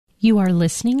You are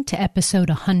listening to episode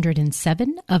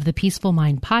 107 of the Peaceful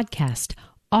Mind podcast,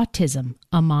 Autism,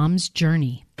 A Mom's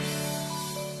Journey.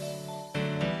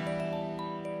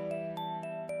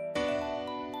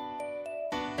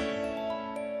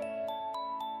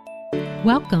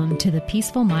 Welcome to the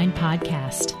Peaceful Mind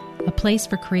podcast, a place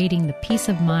for creating the peace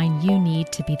of mind you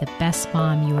need to be the best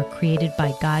mom you are created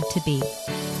by God to be.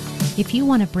 If you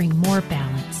want to bring more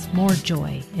balance, more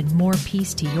joy, and more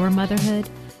peace to your motherhood,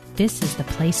 this is the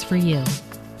place for you.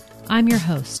 I'm your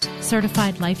host,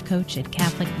 certified life coach and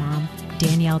Catholic mom,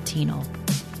 Danielle Tino.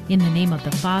 In the name of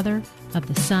the Father, of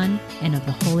the Son, and of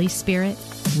the Holy Spirit,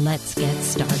 let's get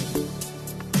started.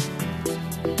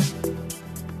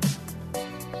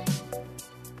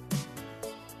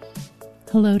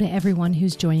 Hello to everyone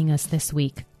who's joining us this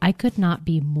week. I could not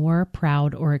be more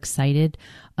proud or excited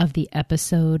of the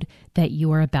episode that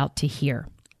you are about to hear,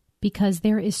 because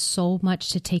there is so much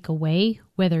to take away,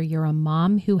 whether you're a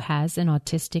mom who has an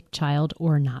autistic child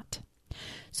or not.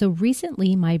 So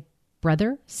recently, my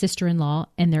brother, sister-in-law,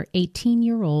 and their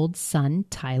 18-year-old son,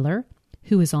 Tyler,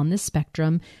 who is on the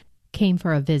spectrum, came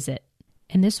for a visit.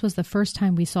 And this was the first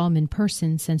time we saw him in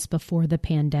person since before the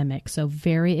pandemic. So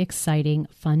very exciting,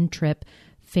 fun trip,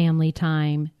 family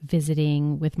time,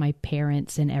 visiting with my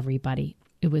parents and everybody.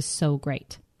 It was so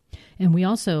great. And we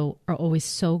also are always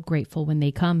so grateful when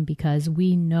they come, because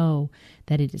we know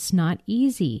that it is not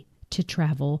easy to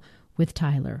travel with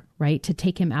Tyler, right? To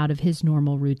take him out of his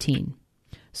normal routine.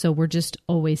 So we're just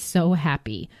always so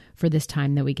happy for this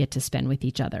time that we get to spend with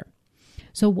each other.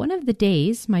 So one of the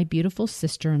days, my beautiful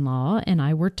sister-in-law and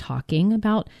I were talking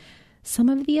about some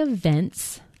of the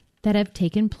events that have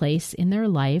taken place in their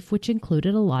life, which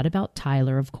included a lot about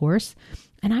Tyler, of course.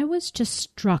 And I was just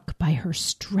struck by her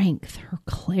strength, her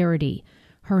clarity,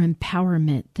 her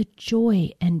empowerment, the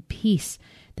joy and peace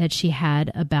that she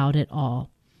had about it all.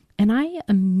 And I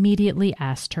immediately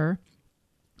asked her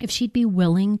if she'd be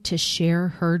willing to share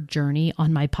her journey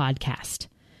on my podcast.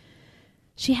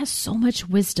 She has so much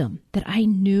wisdom that I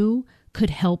knew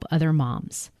could help other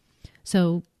moms.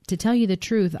 So to tell you the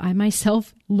truth, I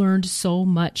myself learned so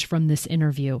much from this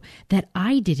interview that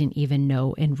I didn't even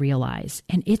know and realize,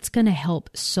 and it's going to help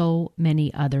so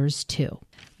many others too.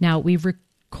 Now, we've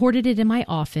recorded it in my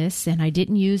office, and I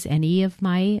didn't use any of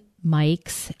my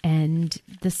mics, and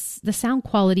the sound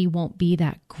quality won't be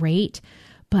that great,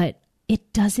 but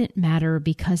it doesn't matter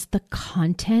because the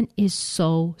content is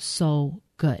so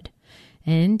good.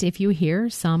 And if you hear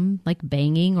some like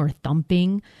banging or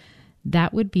thumping,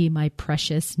 that would be my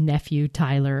precious nephew,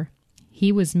 Tyler.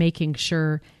 He was making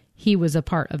sure he was a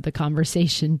part of the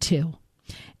conversation too.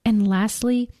 And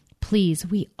lastly, please,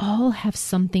 we all have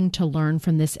something to learn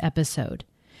from this episode,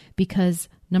 because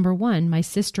number one, my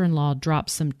sister-in-law dropped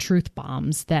some truth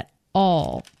bombs that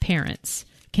all parents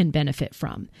can benefit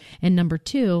from. And number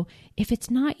two, if it's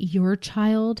not your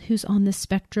child who's on the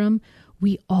spectrum,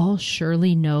 we all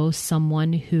surely know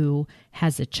someone who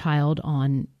has a child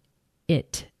on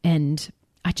it. And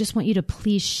I just want you to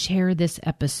please share this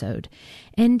episode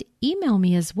and email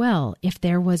me as well if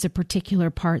there was a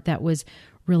particular part that was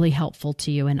really helpful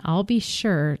to you. And I'll be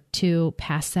sure to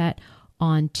pass that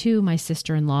on to my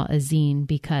sister-in-law, Azine,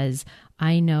 because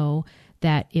I know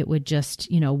that it would just,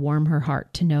 warm her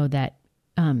heart to know that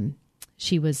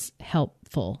she was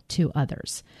helpful to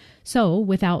others. So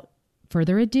without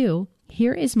further ado,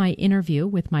 here is my interview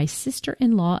with my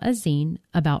sister-in-law, Azine,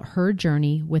 about her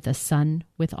journey with a son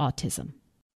with autism.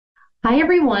 Hi,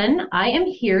 everyone. I am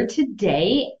here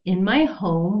today in my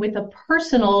home with a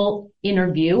personal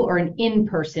interview, or an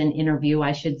in-person interview,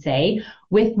 I should say,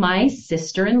 with my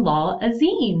sister-in-law,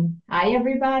 Azine. Hi,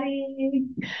 everybody.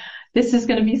 This is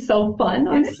going to be so fun.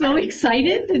 I'm so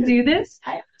excited to do this.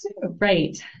 I am too.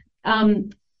 Right.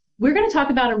 We're going to talk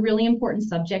about a really important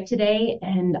subject today,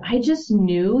 and I just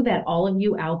knew that all of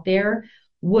you out there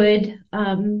would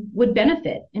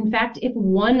benefit. In fact, if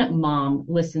one mom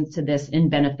listens to this and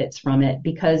benefits from it,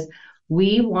 because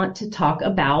we want to talk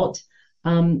about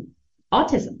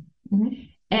autism. Mm-hmm.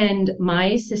 And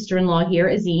my sister-in-law here,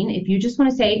 Azine, if you just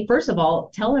want to say, first of all,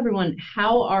 tell everyone,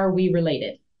 how are we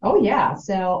related? Oh, yeah.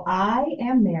 So I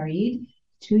am married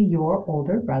to your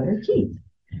older brother, Keith.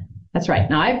 That's right.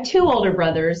 Now I have two older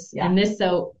brothers,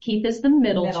 so Keith is the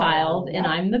middle child, and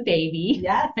I'm the baby.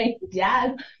 Yes, right?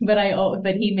 yes.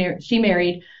 But she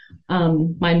married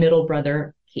my middle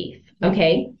brother, Keith.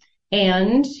 Okay,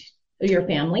 and your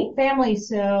family.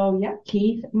 So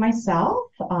Keith, myself.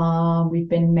 We've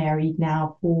been married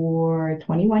now for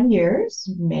 21 years.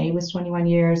 May was 21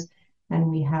 years,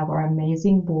 and we have our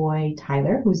amazing boy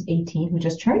Tyler, who's 18, who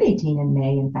just turned 18 in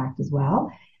May, in fact, as well.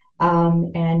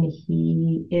 And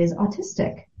he is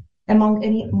autistic. among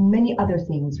many other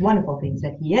things, wonderful things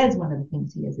that he is. One of the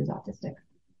things he is autistic.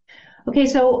 Okay,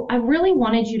 so I really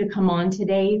wanted you to come on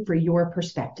today for your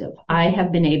perspective. I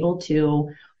have been able to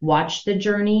watch the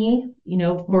journey,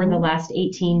 for the last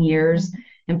 18 years.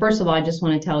 And first of all, I just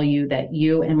want to tell you that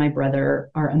you and my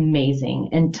brother are amazing,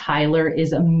 and Tyler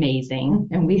is amazing,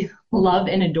 and we love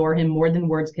and adore him more than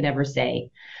words could ever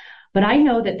say. But I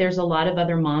know that there's a lot of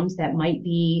other moms that might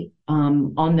be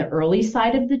on the early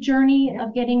side of the journey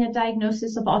of getting a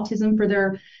diagnosis of autism for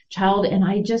their child. And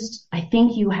I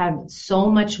think you have so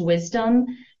much wisdom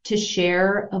to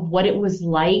share of what it was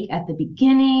like at the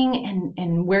beginning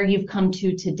and where you've come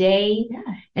to today. Yeah.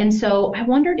 And so I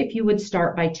wondered if you would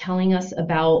start by telling us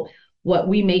about what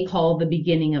we may call the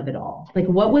beginning of it all. Like,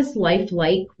 what was life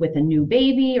like with a new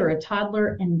baby or a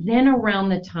toddler, and then around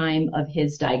the time of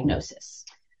his diagnosis?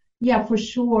 Yeah, for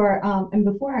sure. And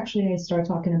before actually I start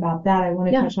talking about that, I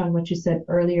want to touch on what you said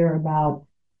earlier about,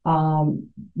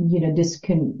 this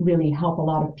can really help a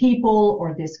lot of people,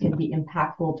 or this can be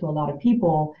impactful to a lot of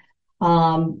people.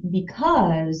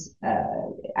 Because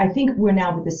I think we're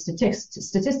now with the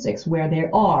statistics where they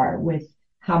are with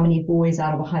how many boys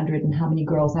out of 100 and how many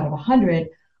girls out of 100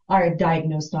 are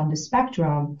diagnosed on the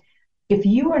spectrum. If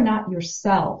you are not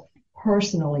yourself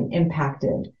personally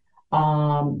impacted,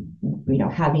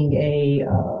 having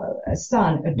a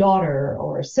son, a daughter,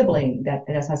 or a sibling that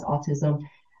has autism,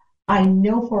 I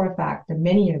know for a fact that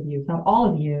many of you, if not all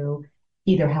of you,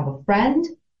 either have a friend,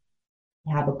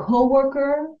 have a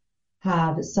coworker,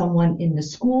 have someone in the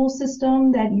school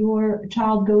system that your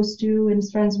child goes to and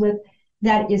is friends with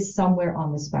that is somewhere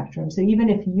on the spectrum. So even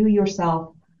if you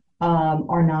yourself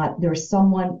are not, there's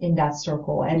someone in that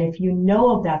circle. And if you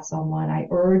know of that someone, I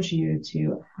urge you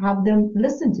to have them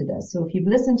listen to this. So if you've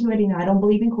listened to it, I don't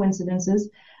believe in coincidences.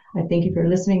 I think if you're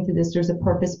listening to this, there's a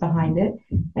purpose behind it.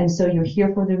 And so you're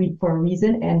here for a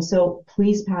reason. And so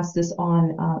please pass this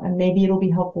on, and maybe it'll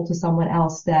be helpful to someone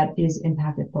else that is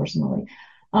impacted personally.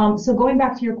 So going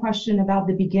back to your question about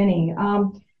the beginning.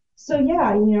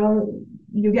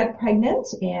 You get pregnant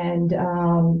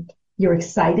and, you're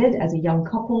excited as a young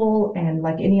couple, and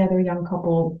like any other young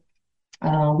couple,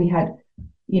 we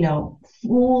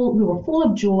were full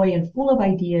of joy and full of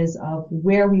ideas of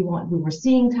where we were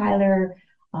seeing Tyler,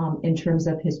 in terms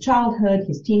of his childhood,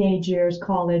 his teenage years,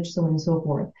 college, so on and so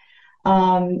forth.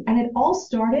 And it all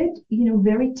started,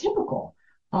 very typical.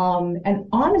 And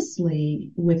honestly,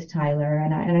 with Tyler,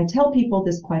 and I tell people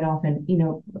this quite often,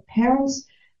 parents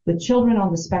with children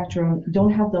on the spectrum don't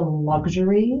have the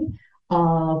luxury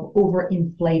of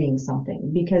overinflating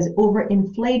something, because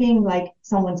overinflating like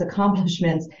someone's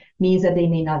accomplishments means that they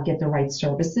may not get the right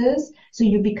services. So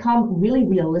you become really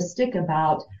realistic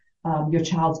about your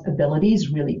child's abilities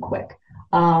really quick.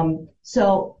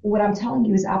 So what I'm telling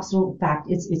you is absolute fact.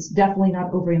 It's definitely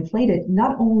not overinflated.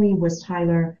 Not only was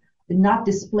Tyler not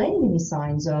displaying any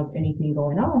signs of anything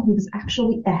going on, he was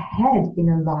actually ahead in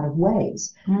a lot of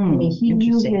ways. He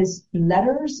knew his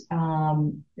letters,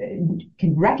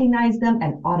 can recognize them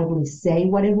and audibly say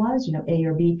what it was, A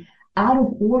or B, out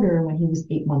of order when he was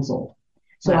 8 months old.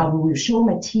 So we would show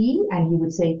him a T and he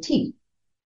would say T,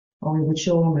 or we would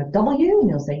show him a W and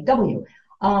he'll say W.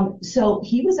 So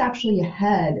he was actually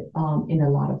ahead in a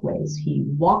lot of ways. He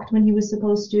walked when he was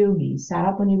supposed to. He sat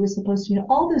up when he was supposed to.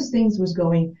 All those things was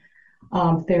going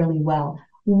fairly well.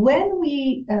 When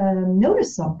we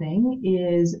noticed something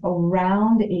is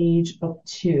around the age of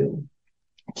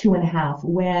 2.5,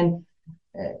 when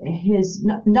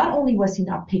not only was he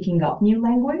not picking up new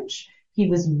language, he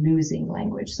was losing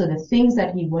language. So the things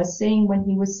that he was saying when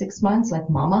he was 6 months, like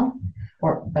mama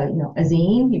or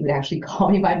Azim, he would actually call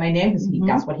me by my name because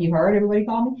that's what he heard everybody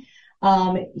call me.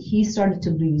 He started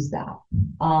to lose that.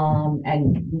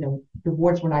 The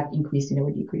words were not increasing, they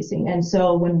were decreasing. And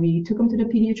so when we took him to the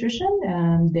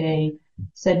pediatrician, they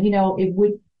said, it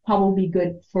would probably be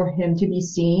good for him to be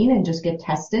seen and just get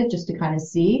tested just to kind of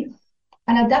see.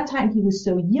 And at that time, he was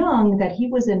so young that he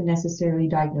wasn't necessarily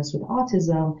diagnosed with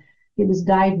autism. He was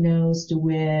diagnosed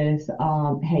with,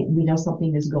 hey, we know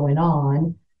something is going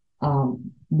on.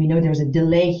 We know there's a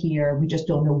delay here. We just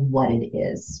don't know what it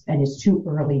is. And it's too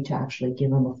early to actually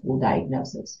give him a full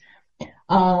diagnosis.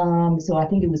 So I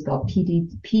think it was called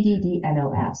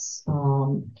PDD-NOS.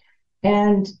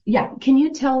 Can you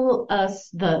tell us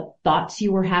the thoughts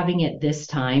you were having at this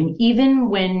time, even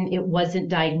when it wasn't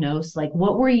diagnosed? Like,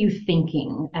 what were you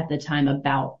thinking at the time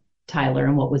about Tyler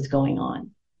and what was going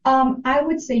on? I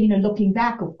would say, looking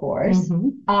back, of course,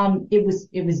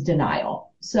 it was denial.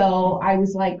 So I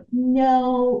was like,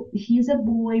 no, he's a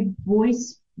boy.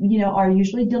 Boys, are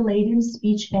usually delayed in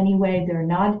speech anyway. They're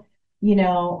not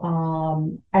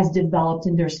as developed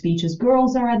in their speech as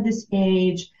girls are at this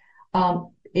age.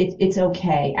 It's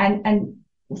okay. And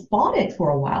fought it for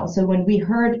a while. So when we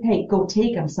heard, hey, go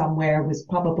take him somewhere, it was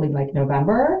probably like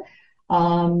November.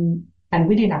 And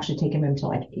we didn't actually take him until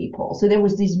like April. So there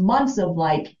was these months of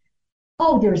like,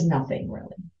 oh, there's nothing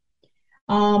really.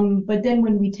 But then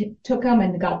when we took him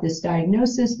and got this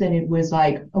diagnosis, then it was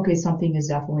like, okay, something is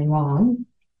definitely wrong.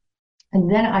 And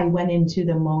then I went into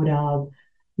the mode of,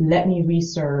 let me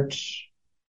research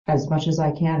as much as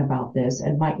I can about this.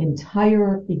 And my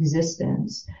entire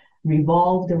existence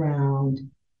revolved around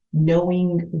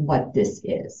knowing what this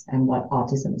is and what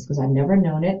autism is, because I've never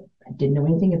known it. I didn't know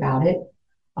anything about it.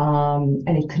 And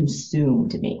it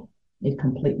consumed me. It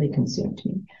completely consumed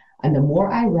me. And the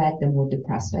more I read, the more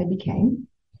depressed I became.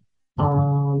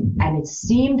 And it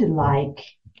seemed like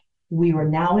we were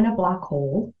now in a black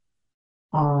hole.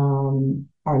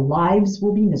 Our lives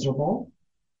will be miserable.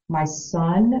 My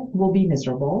son will be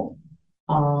miserable.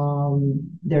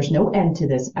 There's no end to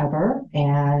this ever.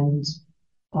 And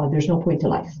there's no point to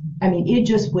life. I mean, it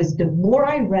just was, the more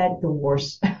I read, the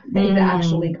worse it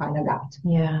actually kind of got.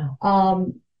 Yeah.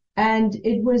 And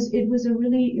it was a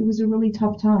really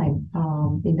tough time,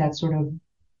 in that sort of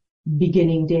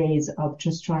beginning days of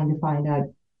just trying to find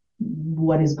out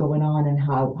what is going on and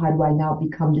how do I now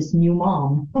become this new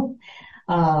mom,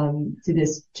 to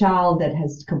this child that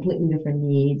has completely different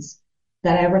needs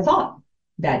than I ever thought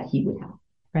that he would have.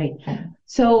 Right.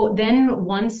 So then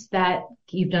once that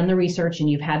you've done the research and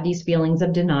you've had these feelings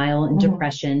of denial and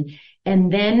depression,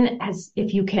 and then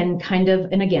if you can kind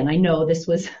of, and again, I know this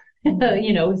was,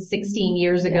 16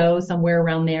 years ago, somewhere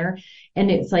around there.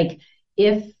 And it's like,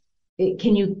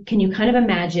 can you kind of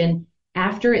imagine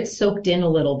after it's soaked in a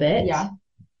little bit,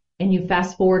 and you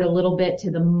fast forward a little bit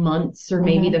to the months or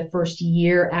maybe the first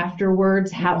year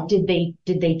afterwards, how did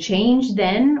they change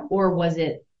then? Or was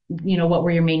it, what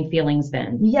were your main feelings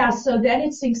then? Yeah. So then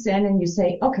it sinks in and you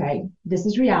say, okay, this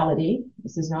is reality.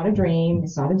 This is not a dream.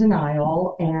 It's not a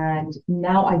denial. And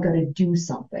now I got to do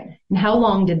something. And how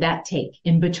long did that take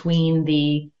in between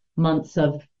the months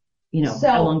of,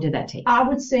 how long did that take? I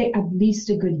would say at least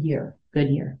a good year. Good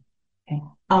year. Okay.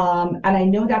 And I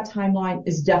know that timeline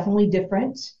is definitely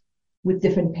different with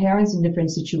different parents in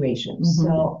different situations.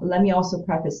 So let me also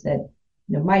preface that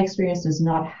my experience does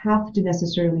not have to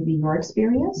necessarily be your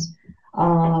experience.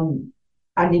 And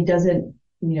it doesn't,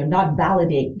 not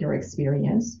validate your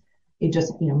experience. It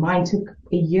just, mine took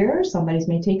a year. Somebody's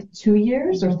may take 2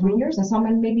 years or 3 years, and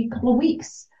someone maybe a couple of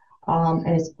weeks. And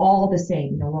it's all the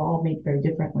same. We're all made very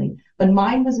differently. But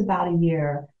mine was about a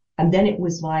year. And then it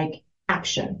was like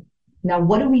action. Now,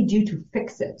 what do we do to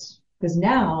fix it? Because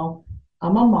now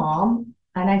I'm a mom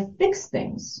and I fix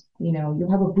things. You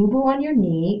have a boo-boo on your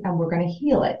knee and we're going to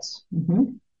heal it.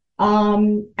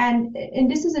 And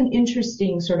this is an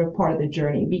interesting sort of part of the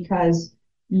journey, because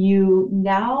you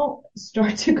now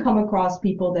start to come across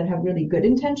people that have really good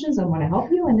intentions and want to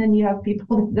help you. And then you have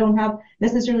people that don't have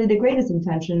necessarily the greatest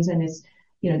intentions. And it's,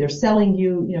 they're selling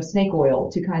you, snake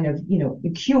oil to kind of,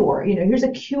 cure, here's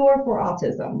a cure for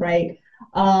autism, right?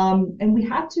 And we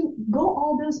had to go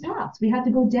all those paths. We had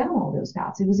to go down all those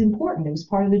paths. It was important. It was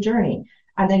part of the journey.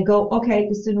 And then go, okay,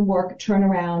 this didn't work, turn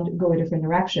around, go a different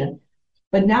direction.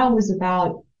 But now it was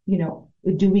about,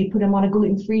 do we put them on a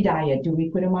gluten-free diet? Do we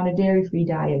put them on a dairy-free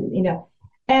diet?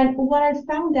 And what I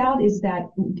found out is that,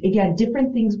 again,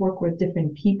 different things work with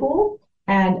different people.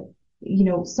 And,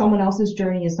 someone else's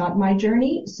journey is not my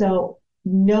journey. So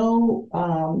no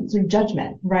sort of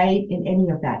judgment, right, in any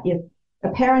of that. If a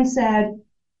parent said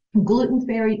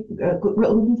gluten-free,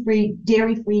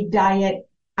 dairy-free diet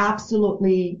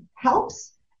absolutely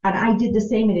helps, and I did the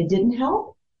same and it didn't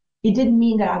help, it didn't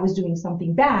mean that I was doing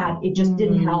something bad. It just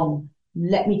didn't help.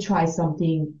 Let me try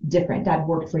something different. That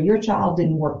worked for your child,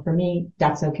 didn't work for me.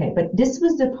 That's okay. But this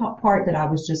was the part that I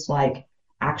was just like,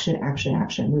 action, action,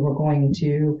 action. We were going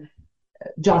to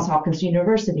Johns Hopkins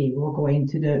University. We were going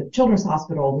to the Children's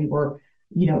Hospital. We were,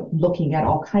 looking at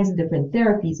all kinds of different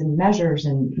therapies and measures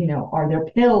and, are there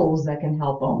pills that can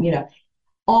help them?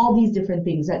 All these different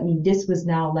things. I mean, this was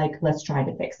now like, let's try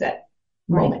to fix it.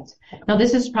 Moment. Now,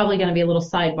 this is probably going to be a little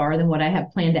sidebar than what I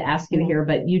have planned to ask you here,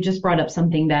 but you just brought up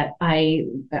something that I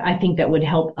think that would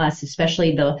help us,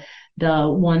 especially the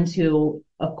ones who,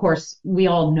 of course, we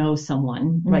all know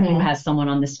someone, right, who has someone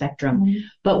on the spectrum.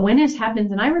 But when it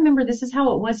happens, and I remember this is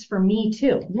how it was for me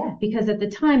too, because at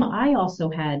the time I also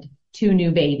had 2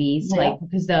 new babies,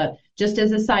 because just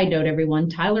as a side note, everyone,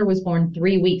 Tyler was born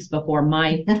 3 weeks before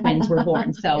my twins were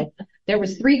born. So there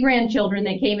was 3 grandchildren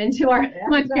that came into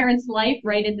my parents' life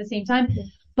right at the same time.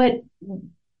 But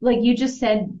like you just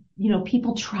said,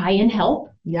 people try and help.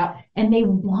 Yeah. And they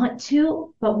want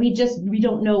to, but we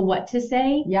don't know what to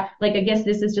say. Yeah. Like, I guess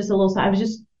this is just a little, I was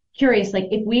just curious, like,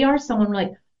 if we are someone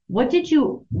like, what did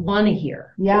you want to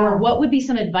hear? Yeah. Or what would be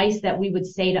some advice that we would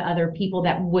say to other people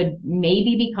that would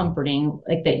maybe be comforting,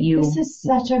 like that you. This is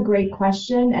such a great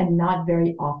question and not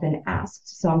very often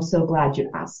asked. So I'm so glad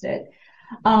you asked it.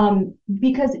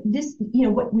 Because this,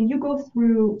 when you go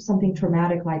through something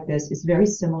traumatic like this, it's very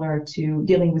similar to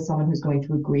dealing with someone who's going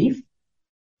through grief.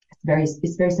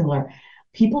 It's very similar.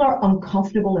 People are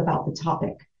uncomfortable about the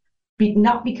topic,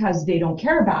 not because they don't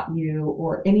care about you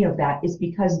or any of that. It's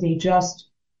because they just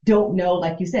don't know,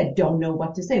 like you said, don't know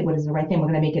what to say. What is the right thing? Am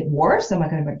I going to make it worse? Am I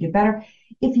going to make it better?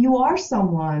 If you are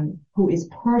someone who is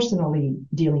personally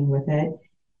dealing with it,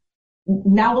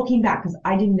 now looking back, because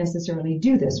I didn't necessarily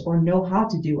do this or know how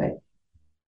to do it,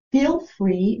 feel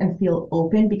free and feel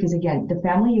open, because again, the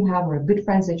family you have or good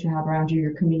friends that you have around you,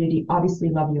 your community, obviously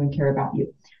love you and care about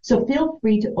you. So feel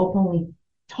free to openly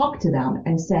talk to them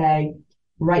and say,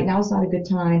 right now is not a good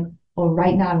time, or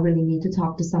right now I really need to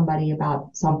talk to somebody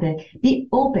about something. Be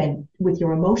open with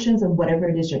your emotions and whatever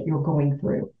it is that you're going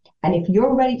through. And if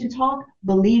you're ready to talk,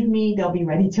 believe me, they'll be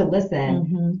ready to listen.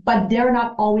 Mm-hmm. But they're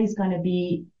not always going to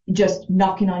be just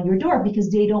knocking on your door, because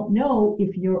they don't know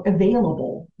if you're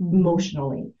available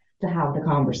emotionally to have the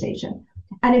conversation.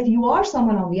 And if you are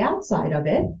someone on the outside of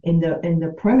it, in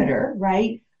the perimeter,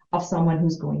 right, of someone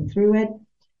who's going through it,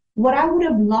 what I would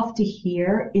have loved to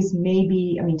hear is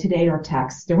maybe, today are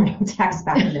texts. There were no texts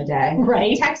back in the day.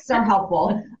 Right. Texts are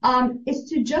helpful. Is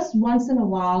to just once in a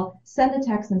while send a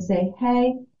text and say,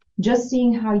 hey, just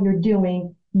seeing how you're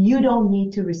doing. You don't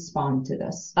need to respond to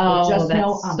this. Oh, just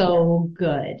that's so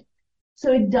good.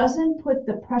 So it doesn't put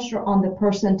the pressure on the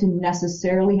person to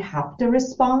necessarily have to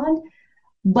respond,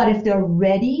 but if they're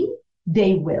ready,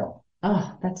 they will.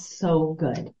 Oh, that's so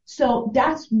good. So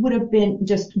that would have been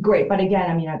just great. But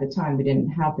again, at the time we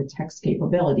didn't have the text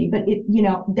capability, but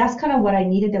that's kind of what I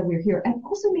needed, that we're here. And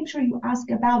also make sure you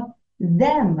ask about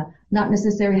them, not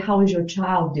necessarily how is your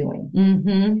child doing.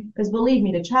 Because believe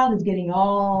me, the child is getting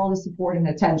all the support and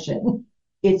attention.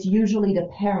 It's usually the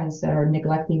parents that are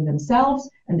neglecting themselves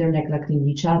and they're neglecting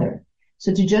each other.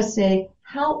 So to just say,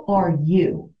 how are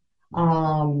you?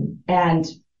 And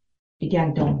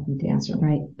again, don't need to answer.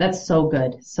 Right. That's so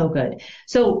good. So good.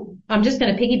 So I'm just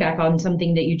going to piggyback on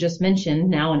something that you just mentioned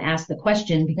now and ask the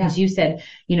question, because you said,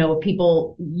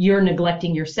 you're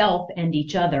neglecting yourself and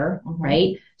each other,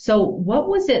 right? So what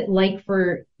was it like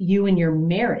for you in your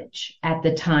marriage at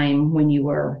the time when you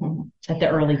were at the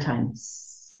early times?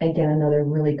 Again, another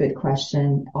really good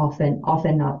question, often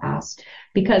not asked.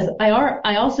 Because I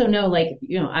also know,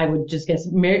 I would just guess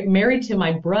married to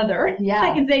my brother. Yeah.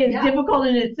 I can say it's difficult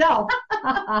in itself.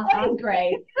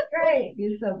 Great.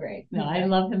 He's so great. No, I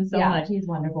love him so much. He's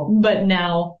wonderful. But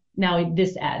now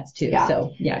this adds too. Yeah.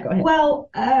 So go ahead.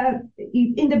 Well,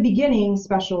 in the beginning,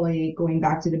 especially going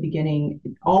back to the beginning,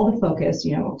 all the focus,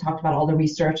 talked about all the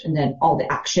research and then all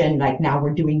the action, like now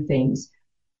we're doing things.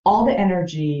 All the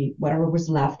energy, whatever was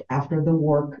left after the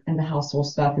work and the household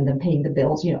stuff and then paying the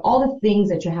bills, all the things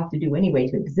that you have to do anyway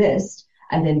to exist,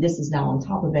 and then this is now on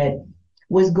top of it,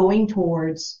 was going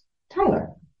towards Tyler.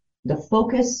 The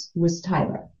focus was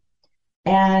Tyler.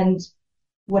 And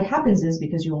what happens is,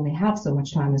 because you only have so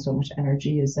much time and so much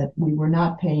energy, is that we were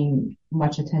not paying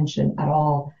much attention at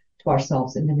all to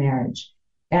ourselves in the marriage.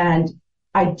 And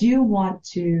I do want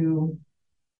to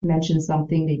mention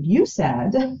something that you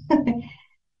said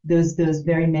those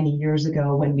very many years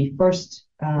ago when we first,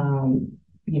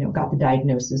 got the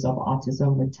diagnosis of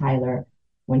autism with Tyler.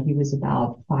 When he was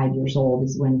about 5 years old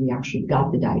is when we actually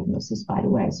got the diagnosis, by the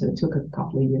way. So it took a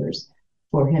couple of years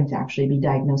for him to actually be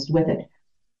diagnosed with it.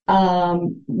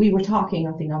 We were talking,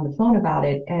 I think, on the phone about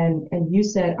it, and you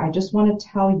said, I just want to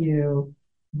tell you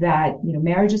that,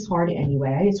 marriage is hard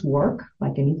anyway. It's work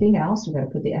like anything else. We've got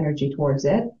to put the energy towards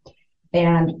it.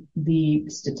 And the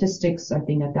statistics, I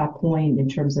think at that point in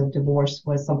terms of divorce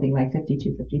was something like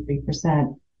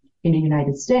 52-53% in the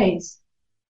United States.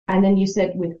 And then you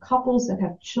said with couples that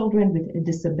have children with a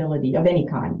disability of any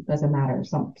kind, doesn't matter,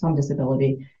 some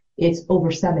disability, it's over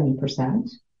 70%.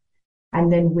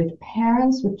 And then with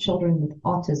parents with children with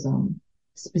autism,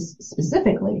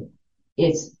 specifically,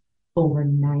 it's over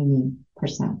 90%.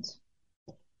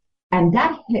 And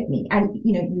that hit me. And,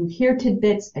 you hear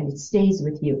tidbits and it stays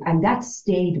with you. And that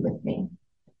stayed with me.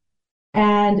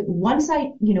 And once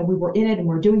we were in it and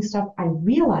we're doing stuff, I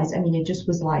realized, it just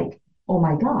was like, oh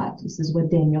my God, this is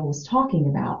what Danielle was talking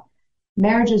about.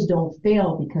 Marriages don't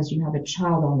fail because you have a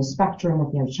child on the spectrum, or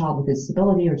if you have a child with a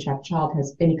disability, or if your child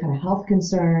has any kind of health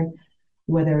concern,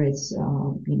 whether it's,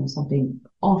 something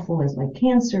awful as like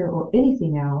cancer or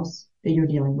anything else that you're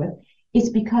dealing with, it's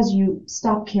because you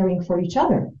stop caring for each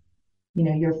other.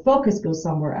 Your focus goes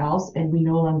somewhere else, and we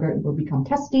no longer will become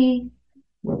testy.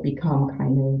 We'll become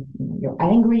kind of, you're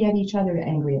angry at each other, you're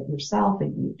angry at yourself,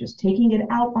 and you're just taking it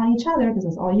out on each other because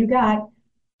that's all you got.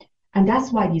 And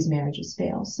that's why these marriages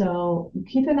fail. So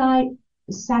Keith and I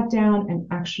sat down and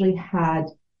actually had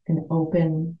an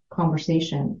open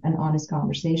conversation, an honest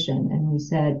conversation. And we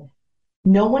said,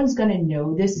 no one's going to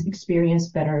know this experience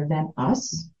better than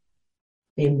us.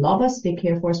 They love us, they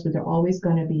care for us, but they're always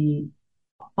going to be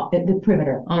at the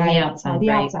perimeter, on right? the outside. On the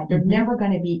right. outside. They're never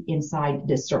going to be inside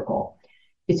this circle.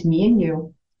 It's me and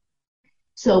you.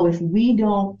 So if we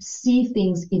don't see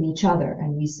things in each other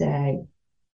and we say,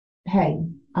 hey,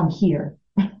 I'm here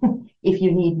if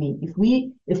you need me.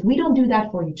 If we don't do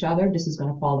that for each other, this is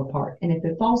going to fall apart. And if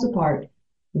it falls apart,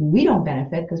 we don't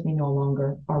benefit because we no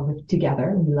longer are together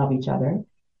and we love each other.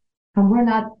 And we're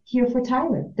not here for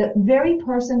Tyler. The very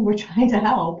person we're trying to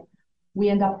help, we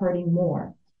end up hurting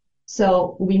more.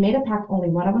 So we made a pact, only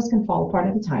one of us can fall apart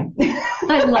at a time.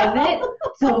 I love it.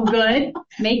 So good.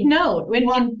 Make note.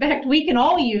 In fact, we can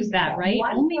all use that, right?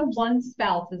 Only one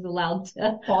spouse is allowed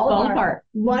to fall apart.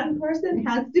 One person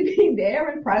has to be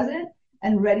there and present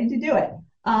and ready to do it.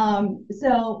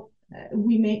 So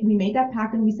we made that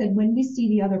pact, and we said, when we see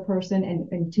the other person,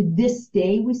 and to this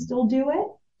day, we still do it.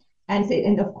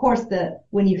 And of course,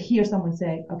 when you hear someone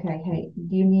say, okay, hey,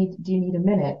 do you need a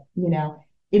minute?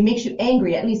 It makes you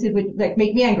angry. At least it would like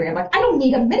make me angry. I'm like, I don't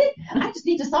need a minute. I just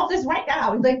need to solve this right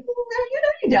now. It's like,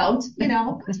 you don't.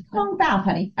 Calm down,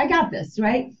 honey. I got this,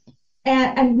 right?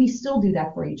 And we still do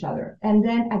that for each other. And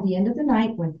then at the end of the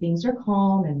night, when things are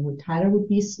calm and when Tyler would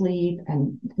be asleep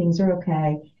and things are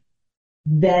okay,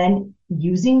 then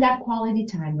using that quality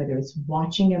time, whether it's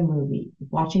watching a movie,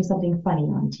 watching something funny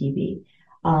on TV,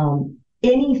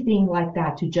 anything like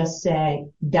that, to just say,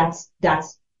 that's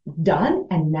done,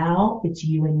 and now it's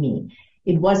you and me.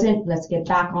 It wasn't, let's get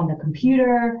back on the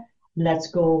computer, let's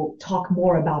go talk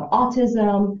more about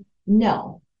autism.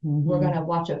 No, we're going to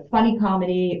watch a funny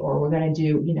comedy, or we're going to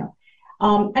do,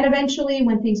 and eventually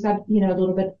when things got, a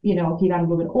little bit, he got a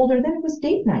little bit older, then it was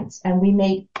date nights, and we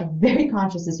made a very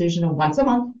conscious decision of once a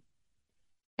month.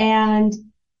 And,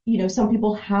 some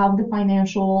people have the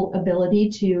financial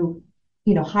ability to,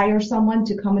 hire someone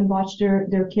to come and watch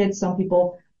their kids. Some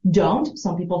people don't.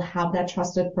 Some people have that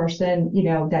trusted person,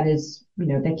 that is,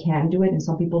 that can do it, and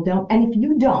some people don't. And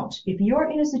if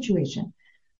you're in a situation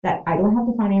that I don't have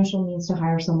the financial means to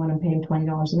hire someone and pay him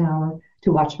 $20 an hour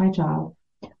to watch my child,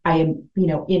 I am,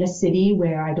 in a city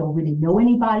where I don't really know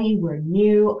anybody, we're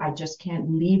new, I just can't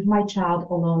leave my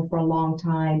child alone for a long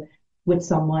time with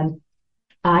someone,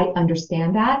 I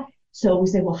understand that. So we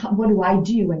say, well, what do I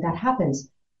do when that happens?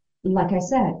 Like I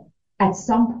said, at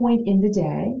some point in the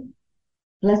day,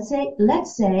 let's say,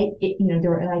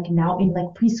 they're like now in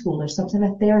like preschool or some kind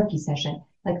of therapy session,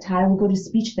 like Tyler would go to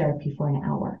speech therapy for an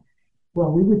hour.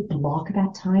 Well, we would block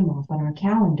that time off on our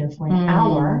calendar for an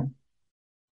hour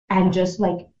and just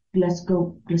like, let's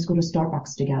go to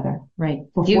Starbucks together. Right.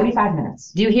 For 45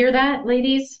 minutes. Do you hear that,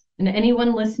 ladies? And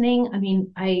anyone listening? I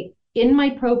mean, in my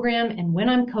program and when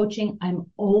I'm coaching, I'm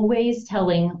always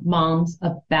telling moms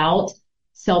about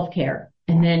self-care,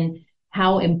 and then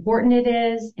how important it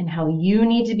is and how you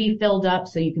need to be filled up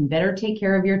so you can better take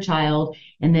care of your child.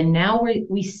 And then now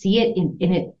we see it and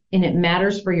it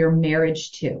matters for your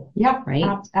marriage too. Yep. Right.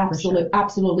 Absolutely. Sure.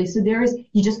 Absolutely. So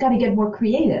you just got to get more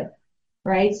creative,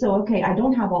 right? So, okay, I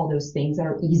don't have all those things that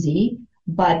are easy,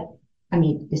 but I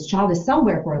mean, this child is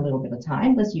somewhere for a little bit of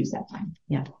time. Let's use that time.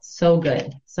 Yeah. So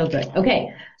good. So good.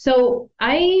 Okay. So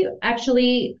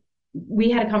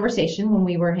we had a conversation when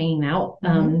we were hanging out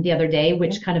the other day,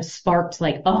 which kind of sparked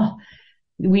like, oh,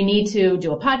 we need to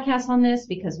do a podcast on this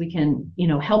because we can,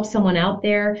 help someone out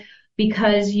there,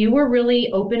 because you were really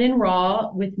open and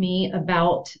raw with me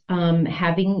about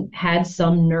having had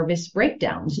some nervous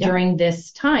breakdowns during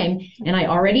this time. And I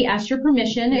already asked your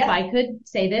permission if I could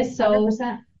say this. So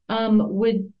 100%.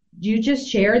 Would you just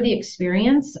share the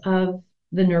experience of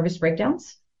the nervous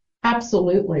breakdowns?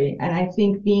 Absolutely. And I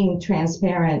think being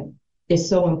transparent is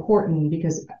so important,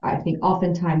 because I think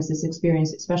oftentimes this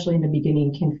experience, especially in the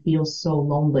beginning, can feel so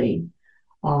lonely,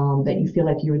 that you feel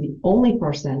like you're the only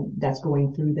person that's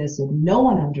going through this and no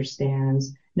one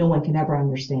understands, no one can ever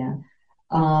understand.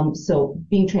 So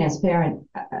being transparent,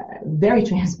 very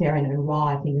transparent and raw,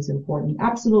 I think is important.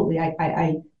 Absolutely.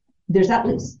 There's at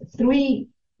least 3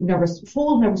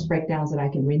 full nervous breakdowns that I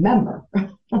can remember.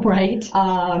 Right.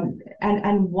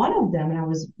 And one of them, and I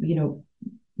was,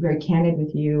 very candid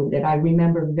with you, that I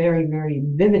remember very, very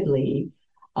vividly,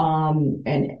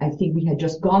 And I think we had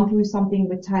just gone through something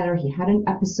with Tyler. He had an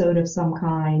episode of some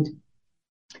kind,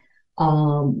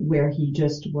 where he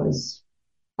just was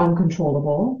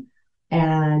uncontrollable,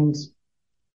 and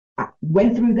I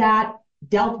went through that,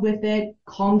 dealt with it,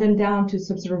 calmed him down to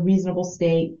some sort of reasonable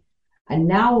state. And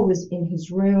now I was in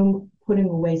his room putting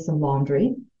away some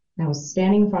laundry. And I was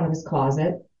standing in front of his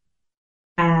closet,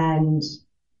 and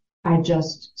I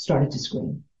just started to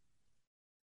scream.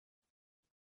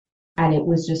 And it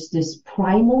was just this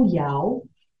primal yell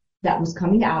that was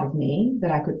coming out of me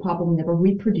that I could probably never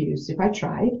reproduce if I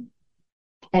tried.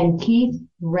 And Keith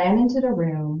ran into the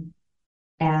room,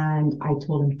 and I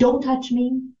told him, "Don't touch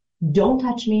me. Don't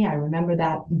touch me." I remember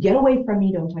that. "Get away from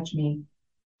me. Don't touch me."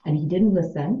 And he didn't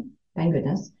listen. Thank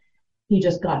goodness. He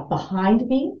just got behind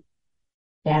me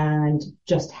and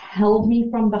just held me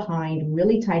from behind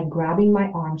really tight, grabbing my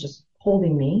arm, just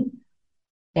holding me.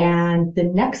 And the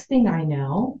next thing I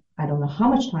know, I don't know how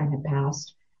much time had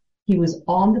passed, he was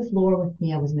on the floor with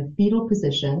me. I was in a fetal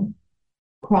position,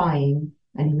 crying,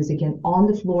 and he was again on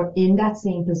the floor in that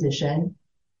same position,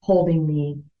 holding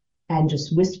me and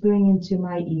just whispering into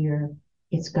my ear,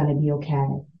 "It's going to be okay.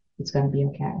 It's going to be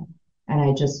okay." And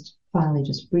I just finally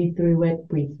just breathed through it,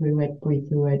 breathed through it, breathed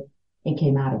through it, and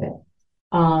came out of it.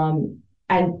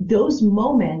 And those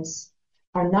moments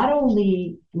are not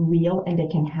only real and they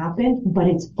can happen, but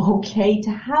it's okay to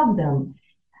have them.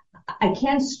 I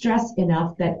can't stress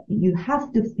enough that you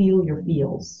have to feel your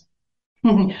feels.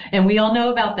 And we all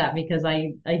know about that because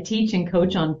I teach and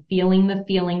coach on feeling the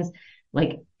feelings,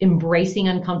 like embracing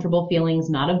uncomfortable feelings,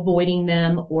 not avoiding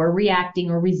them or reacting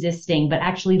or resisting, but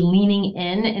actually leaning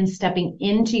in and stepping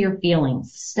into your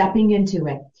feelings. Stepping into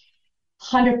it.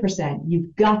 100%.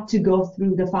 You've got to go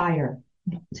through the fire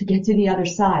to get to the other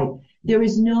side. There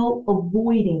is no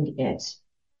avoiding it,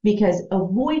 because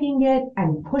avoiding it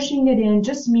and pushing it in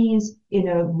just means in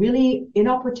a really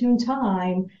inopportune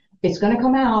time, it's going to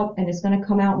come out, and it's going to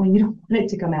come out when you don't want it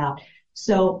to come out.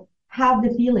 So have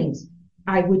the feelings.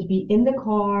 I would be in the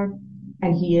car,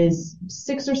 and he is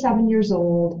 6 or 7 years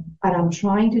old, and I'm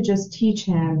trying to just teach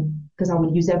him, because I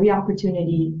would use every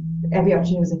opportunity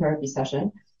was a therapy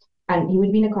session. And he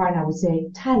would be in the car, and I would say,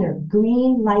 "Tyler,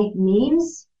 green light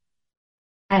means,"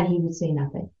 and he would say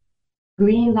nothing.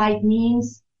 Green light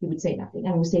means, he would say nothing.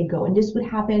 And I would say, "Go." And this would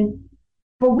happen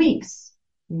for weeks,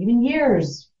 even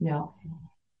years,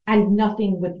 and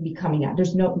nothing would be coming out.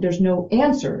 There's no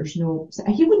answer.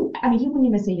 He wouldn't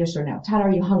even say yes or no. "Tyler,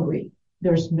 are you hungry?"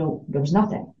 There was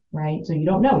nothing, right? So you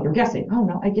don't know. You're guessing. "Oh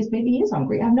no, I guess maybe he is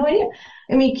hungry. I have no idea."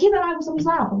 Keith and I was always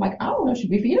laugh. I'm like, "I don't know. Should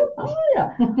we feed him?" "Oh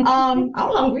yeah." I'm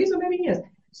hungry, so maybe he is.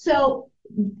 So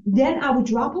then I would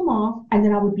drop him off, and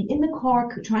then I would be in the car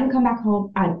trying to come back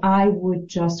home, and I would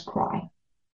just cry.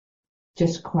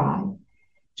 Just cry.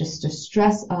 Just the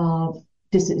stress of,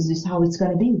 this is how it's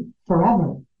going to be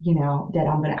forever, that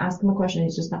I'm going to ask him a question.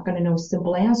 He's just not going to know a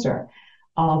simple answer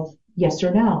of yes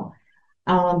or no.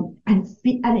 And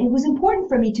it was important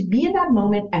for me to be in that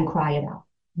moment and cry it out.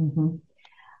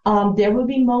 Mm-hmm. There would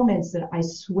be moments that I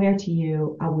swear to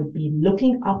you, I would be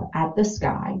looking up at the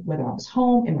sky, whether I was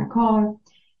home, in my car,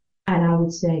 and I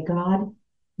would say, "God,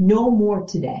 no more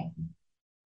today.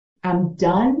 I'm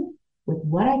done with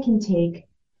what I can take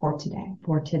for today."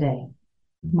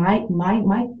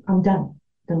 I'm done.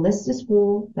 The list is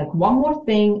full. Like, one more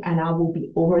thing, and I will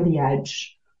be over the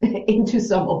edge into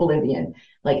some oblivion.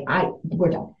 We're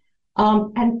done.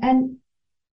 And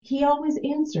he always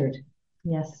answered.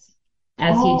 Yes.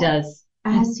 He does.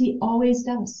 As he always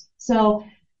does. So,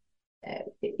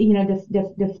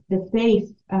 the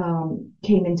faith,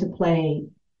 came into play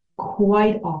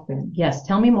quite often. Yes.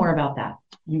 Tell me more about that.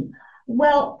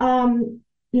 Well,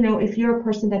 if you're a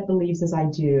person that believes as I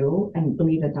do, and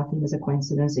believe that nothing is a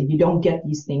coincidence, and you don't get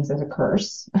these things as a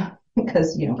curse,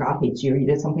 because, God hates you, or you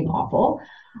did something awful.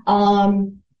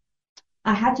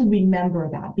 I had to remember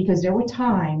that, because there were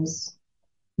times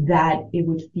that it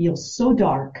would feel so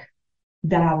dark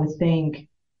that I would think,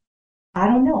 I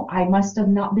don't know, I must have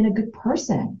not been a good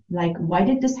person. Like, why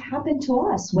did this happen to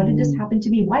us? What did this happen to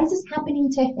me? Why is this happening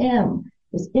to him?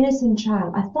 This innocent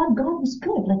child. I thought God was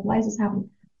good. Like, why is this happening?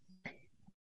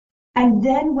 And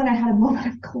then when I had a moment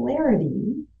of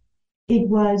clarity, it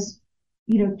was,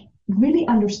 really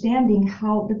understanding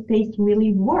how the faith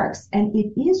really works. And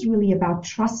it is really about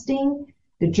trusting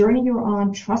the journey you're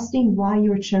on, trusting why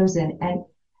you're chosen. And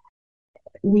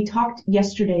we talked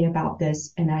yesterday about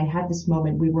this, and I had this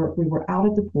moment. We were out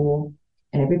at the pool,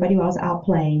 and everybody was out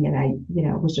playing, and I,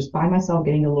 was just by myself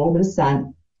getting a little bit of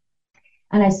sun.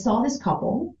 And I saw this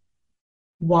couple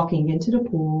walking into the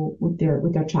pool with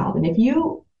their child. And if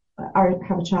you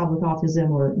have a child with autism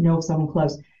or know someone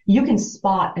close, you can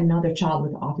spot another child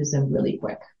with autism really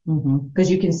quick because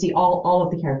you can see all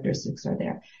of the characteristics are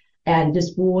there. And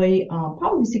this boy,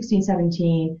 probably 16,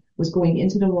 17, was going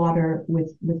into the water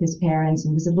with his parents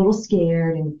and was a little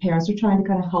scared, and parents were trying to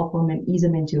kind of help him and ease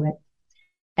him into it.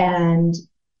 And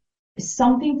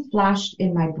something flashed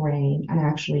in my brain, and I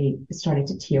actually started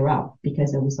to tear up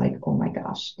because I was like, oh my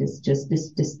gosh, this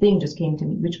thing just came to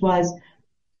me, which was,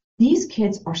 these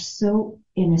kids are so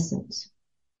innocent.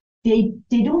 They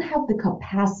don't have the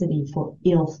capacity for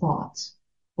ill thought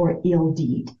or ill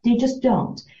deed. They just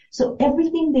don't. So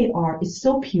everything they are is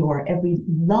so pure. Every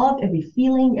love, every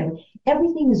feeling,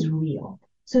 everything is real.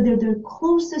 So they're the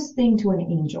closest thing to an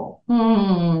angel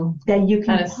that you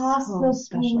can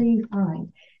possibly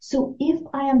find. So if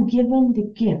I am given the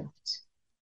gift,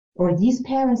 or these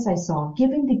parents I saw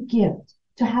given the gift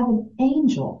to have an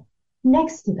angel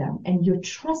next to them, and you're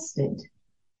trusted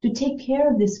to take care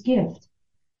of this gift,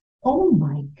 oh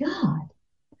my God.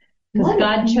 Because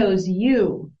God chose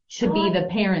you to be the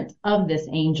parent of this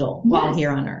angel while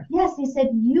here on earth. Yes, he said,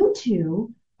 you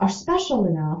two are special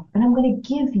enough, and I'm going to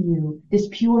give you this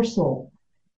pure soul.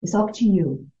 It's up to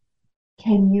you.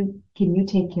 Can you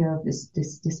take care of this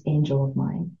angel of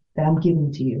mine that I'm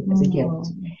giving to you as a gift?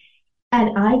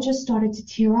 And I just started to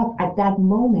tear up at that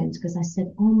moment because I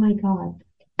said, oh my God.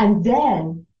 And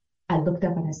then I looked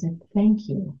up and I said, thank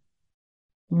you.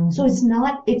 So it's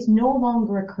no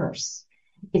longer a curse.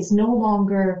 It's no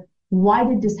longer, why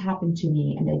did this happen to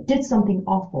me? And I did something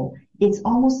awful. It's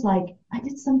almost like I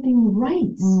did something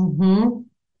right.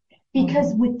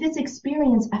 Because with this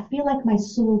experience, I feel like my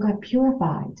soul got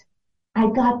purified. I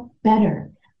got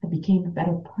better. I became a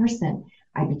better person.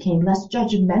 I became less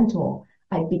judgmental.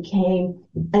 I became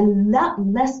a lot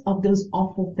less of those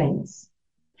awful things.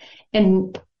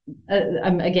 And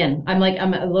I'm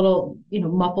a little,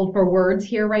 muffled for words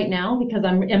here right now because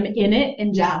I'm in it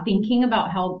and just thinking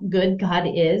about how good God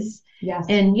is. Yes.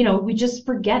 And, we just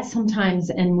forget sometimes,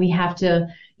 and we have to,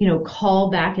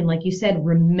 call back. And like you said,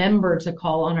 remember to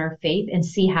call on our faith and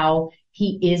see how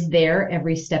he is there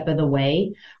every step of the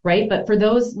way. Right. But for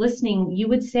those listening, you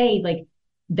would say like,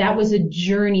 that was a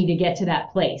journey to get to that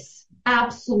place.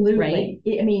 Absolutely.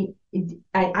 Right? I mean,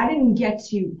 I didn't get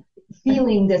to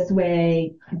feeling this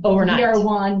way overnight. Year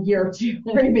 1, year 2,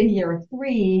 or even year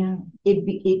 3.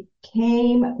 It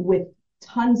came with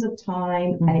tons of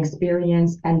time and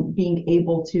experience and being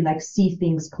able to like see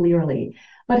things clearly.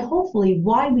 But hopefully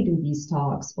why we do these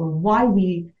talks or why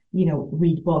we,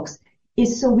 read books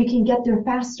is so we can get there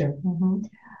faster.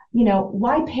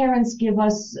 Why parents give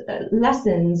us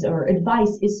lessons or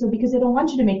advice is so because they don't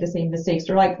want you to make the same mistakes.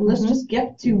 They're like, let's just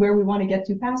get to where we want to get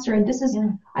to faster. And this is,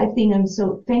 I think I'm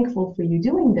so thankful for you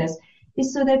doing this,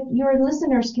 is so that your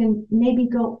listeners can maybe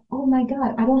go, oh my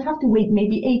God, I don't have to wait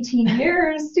maybe 18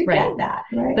 years to get that.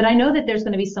 Right. But I know that there's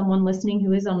going to be someone listening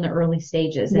who is on the early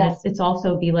stages. And it's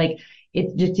also be like,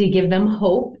 it's just to give them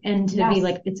hope and to be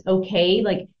like, it's okay.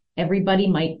 Like, everybody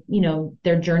might,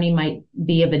 their journey might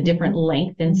be of a different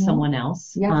length than someone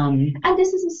else. And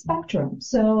this is a spectrum.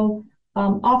 So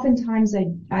oftentimes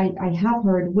I have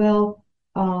heard,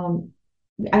 and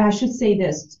I should say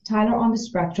this, Tyler on the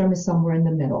spectrum is somewhere in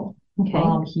the middle. Okay.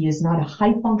 He is not a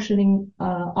high functioning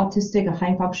autistic. A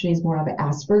high functioning is more of an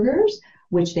Asperger's,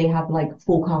 which they have like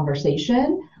full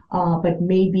conversation, but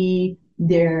maybe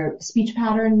their speech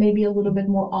pattern may be a little bit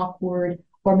more awkward.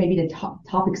 Or maybe the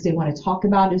topics they want to talk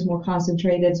about is more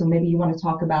concentrated. So maybe you want to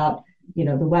talk about,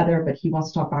 the weather, but he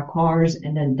wants to talk about cars,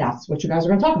 and then that's what you guys are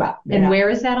going to talk about. And where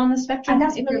is that on the spectrum? And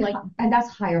that's and that's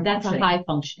higher. That's functioning. A high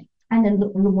functioning. And then the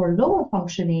more lower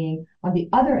functioning on the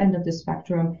other end of the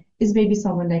spectrum is maybe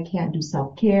someone that can't do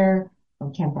self-care, or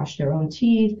can't brush their own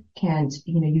teeth, can't,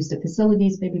 use the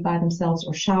facilities maybe by themselves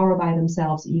or shower by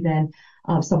themselves even.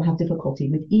 Some have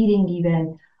difficulty with eating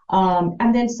even.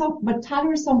 And then but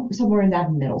Tyler is somewhere in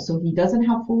that middle. So he doesn't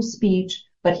have full speech,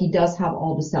 but he does have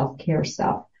all the self-care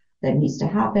stuff that needs to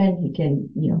happen. He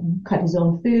can, cut his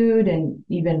own food and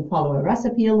even follow a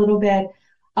recipe a little bit.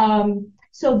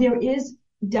 So there is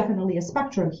definitely a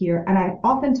spectrum here. And I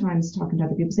oftentimes talking to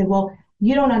other people say, well,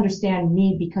 you don't understand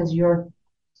me because your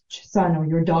son or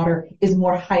your daughter is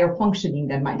more higher functioning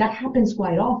than mine. That happens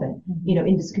quite often,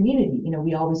 in this community.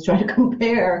 We always try to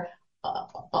compare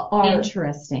our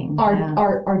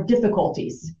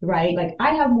difficulties, right? Like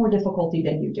I have more difficulty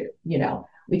than you do,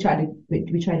 we try to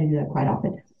do that quite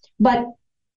often. But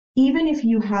even if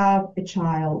you have a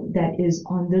child that is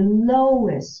on the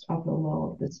lowest of the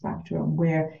low of the spectrum,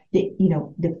 where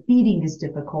the feeding is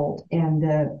difficult and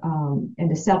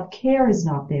the self-care is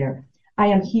not there, I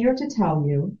am here to tell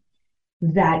you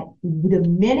that the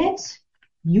minute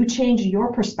you change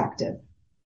your perspective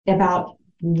about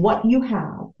what you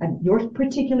have and your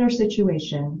particular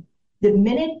situation, the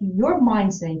minute your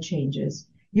mindset changes,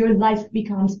 your life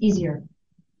becomes easier.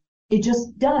 It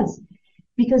just does.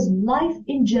 Because life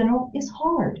in general is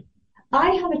hard.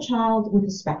 I have a child with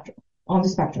a spectrum, on the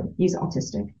spectrum. He's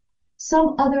autistic.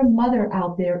 Some other mother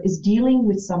out there is dealing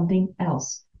with something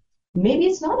else. Maybe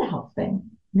it's not a health thing.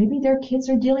 Maybe their kids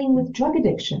are dealing with drug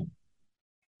addiction.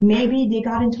 Maybe they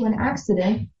got into an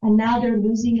accident and now they're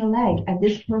losing a leg. And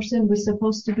this person was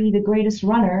supposed to be the greatest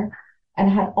runner and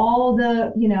had all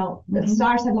the, the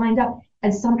stars had lined up,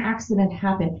 and some accident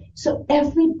happened. So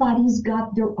everybody's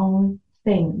got their own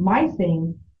thing. My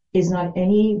thing is not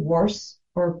any worse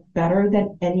or better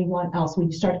than anyone else. When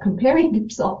you start comparing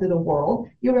yourself to the world,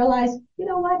 you realize, you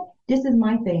know what? This is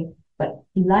my thing. But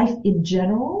life in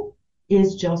general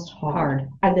is just hard.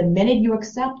 And the minute you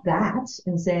accept that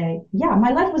and say, yeah,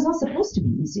 my life was not supposed to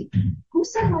be easy. Who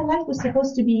said my life was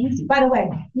supposed to be easy? By the way,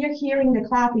 you're hearing the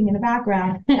clapping in the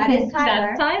background. That is Tyler.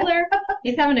 That's Tyler.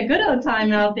 He's having a good old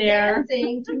time out there.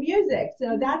 Dancing to music.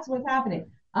 So that's what's happening.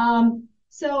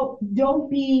 So don't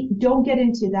get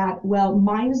into that. Well,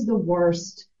 mine is the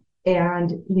worst.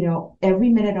 And, every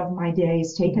minute of my day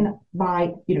is taken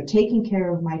by, taking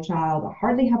care of my child. I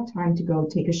hardly have time to go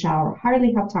take a shower. I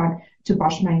hardly have time to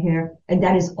brush my hair. And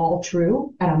that is all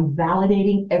true. And I'm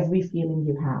validating every feeling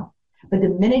you have. But the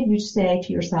minute you say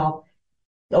to yourself,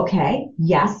 okay,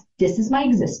 yes, this is my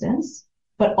existence,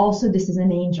 but also this is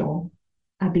an angel.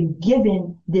 I've been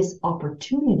given this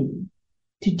opportunity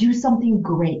to do something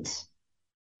great.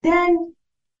 Then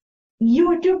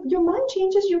your mind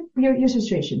changes, your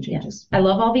situation changes. Yeah. I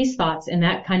love all these thoughts, and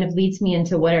that kind of leads me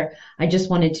into what I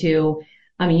just wanted to,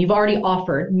 you've already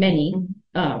offered many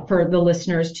for the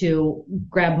listeners to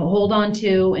grab a hold on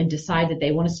to and decide that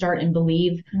they want to start and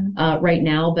believe right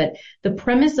now. But the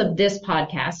premise of this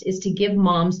podcast is to give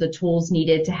moms the tools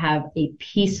needed to have a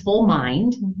peaceful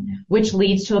mind, which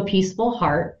leads to a peaceful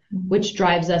heart, which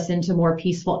drives us into more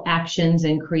peaceful actions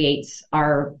and creates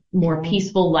our more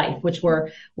peaceful life, which we're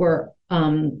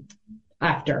all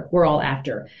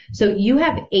after. So you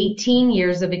have 18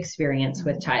 years of experience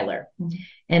with Tyler.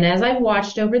 And as I've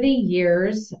watched over the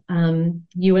years,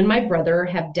 you and my brother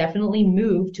have definitely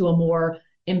moved to a more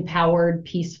empowered,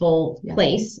 peaceful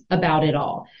place about it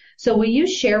all. So will you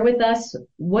share with us,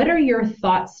 what are your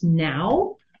thoughts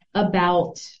now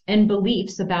about and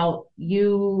beliefs about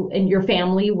you and your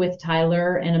family with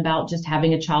Tyler, and about just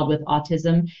having a child with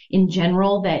autism in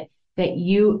general, that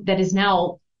is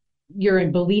now your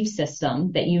belief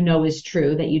system that is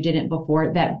true, that you didn't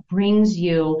before, that brings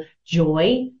you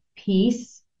joy,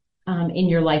 peace in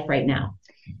your life right now?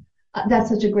 That's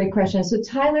such a great question. So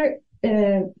Tyler,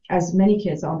 as many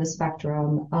kids on the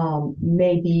spectrum,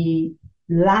 may be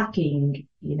lacking,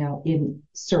 in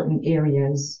certain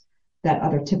areas that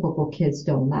other typical kids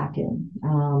don't lack in.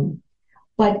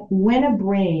 But when a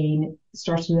brain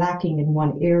starts lacking in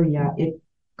one area, it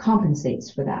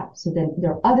compensates for that. So then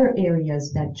there are other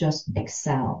areas that just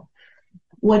excel.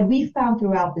 What we found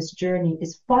throughout this journey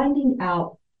is finding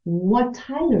out what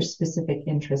Tyler's specific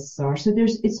interests are. So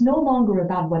it's no longer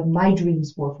about what my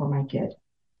dreams were for my kid.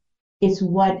 It's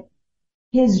what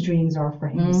his dreams are for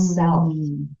himself.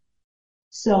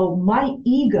 So my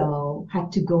ego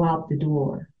had to go out the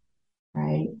door,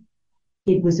 right?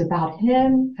 It was about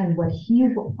him and what he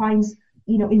finds,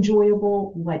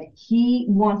 enjoyable, what he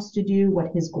wants to do,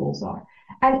 what his goals are.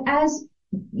 And as,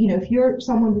 if you're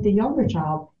someone with a younger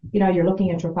child, you're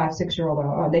looking at your 5-6-year-old,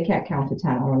 oh, they can't count to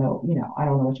 10. I don't know, I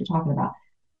don't know what you're talking about.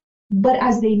 But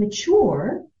as they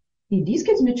mature, these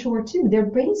kids mature too. Their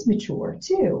brains mature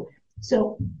too.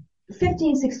 So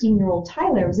 15, 16-year-old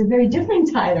Tyler was a very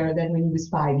different Tyler than when he was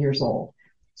 5 years old.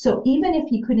 So even if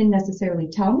he couldn't necessarily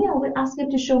tell me, I would ask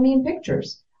him to show me in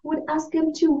pictures. I would ask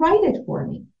him to write it for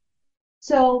me.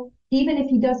 So even if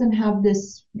he doesn't have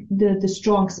the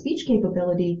strong speech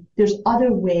capability, there's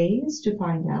other ways to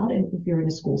find out. And if you're in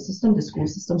a school system, the school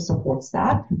system supports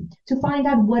that, to find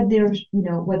out what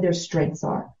their strengths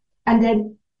are. And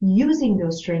then using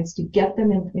those strengths to get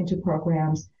them into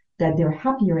programs that they're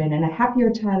happier in. And a happier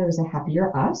Tyler is a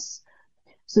happier us.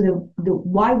 So the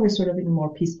why we're sort of in a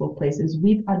more peaceful place is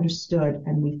we've understood,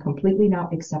 and we've completely now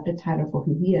accepted Tyler for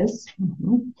who he is,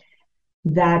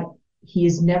 that he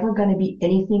is never going to be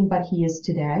anything but he is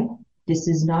today. This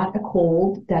is not a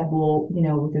cold that will,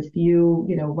 with a few,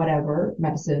 whatever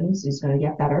medicines is going to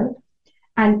get better.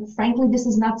 And frankly, this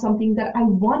is not something that I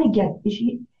want to get.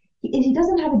 He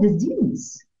doesn't have a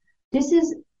disease.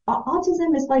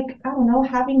 Autism is like, I don't know,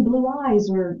 having blue eyes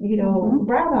or,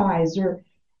 brown eyes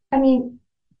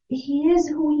he is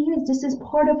who he is. This is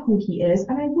part of who he is.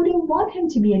 And I wouldn't want him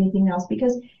to be anything else,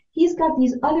 because he's got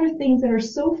these other things that are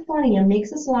so funny and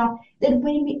makes us laugh that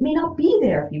may not be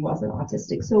there if he wasn't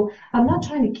autistic. So I'm not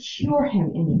trying to cure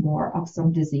him anymore of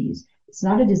some disease. It's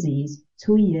not a disease. It's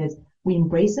who he is. We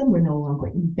embrace him. We're no longer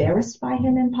embarrassed by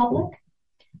him in public.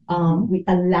 We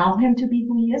allow him to be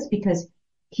who he is because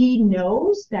he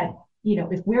knows that,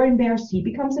 if we're embarrassed, he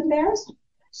becomes embarrassed.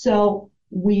 So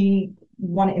we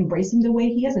want to embrace him the way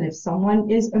he is. And if someone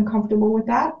is uncomfortable with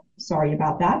that, sorry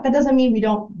about that. That doesn't mean we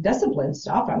don't discipline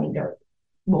stuff. I mean, there are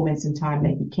moments in time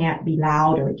that he can't be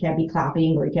loud or he can't be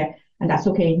clapping or he can't, and that's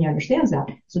okay. And he understands that.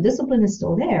 So discipline is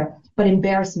still there, but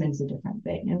embarrassment is a different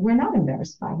thing. And we're not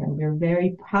embarrassed by him. We're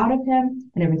very proud of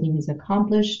him and everything he's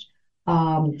accomplished.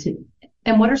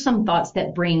 And what are some thoughts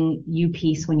that bring you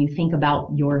peace when you think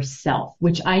about yourself?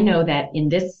 Which I know that in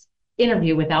this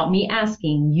interview, without me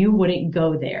asking, you wouldn't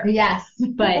go there. Yes.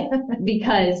 But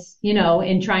because,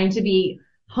 in trying to be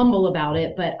humble about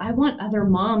it, but I want other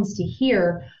moms to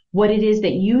hear what it is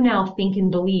that you now think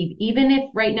and believe, even if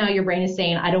right now your brain is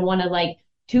saying, I don't want to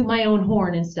toot my own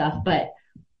horn and stuff, but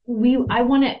I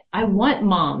want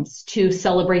moms to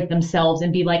celebrate themselves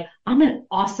and be like, I'm an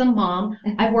awesome mom.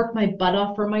 I worked my butt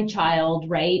off for my child,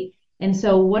 right? And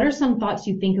so what are some thoughts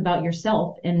you think about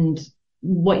yourself and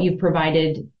what you've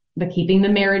provided by keeping the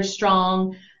marriage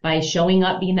strong, by showing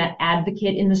up, being that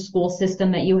advocate in the school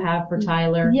system that you have for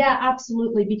Tyler? Yeah,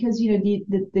 absolutely. Because,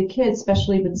 the kids,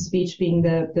 especially with speech being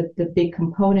the big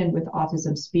component with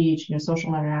autism speech,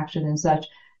 social interaction and such,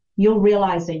 you'll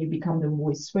realize that you become the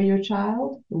voice for your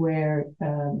child where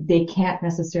they can't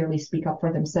necessarily speak up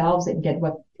for themselves and get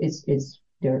what is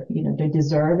they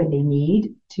deserve and they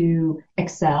need to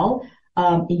excel.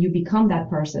 You become that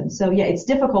person. So yeah, it's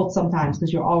difficult sometimes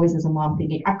because you're always as a mom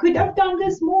thinking, I could have done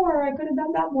this more, I could have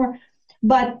done that more.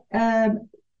 But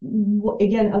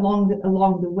again, along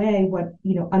the way,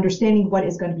 understanding what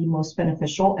is going to be most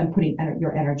beneficial and putting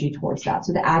your energy towards that.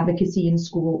 So the advocacy in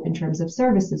school in terms of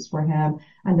services for him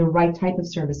and the right type of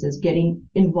services, getting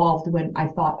involved when I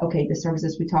thought, okay, the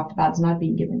services we talked about is not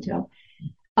being given to him.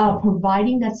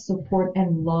 Providing that support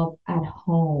and love at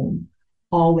home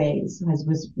always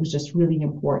was just really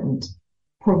important.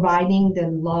 Providing the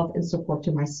love and support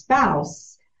to my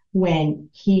spouse when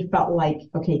he felt like,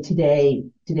 okay,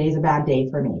 today's a bad day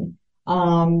for me,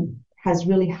 has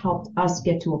really helped us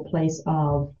get to a place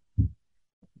of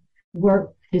where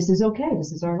this is okay.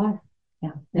 This is our life.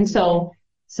 Yeah. And so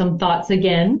some thoughts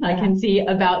again, I can see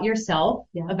about yourself,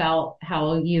 about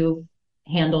how you've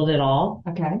handled it all.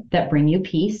 Okay. That bring you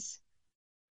peace.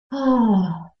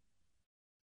 I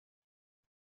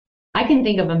can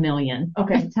think of a million.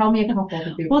 Okay. Tell me a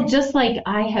couple. Well, just like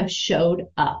I have showed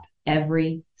up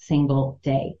every single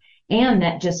day, and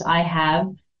that just I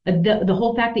have the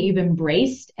whole fact that you've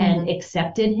embraced and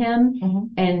accepted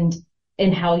him and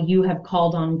how you have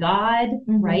called on God,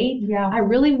 right? Yeah. I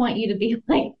really want you to be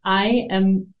like, I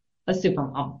am a super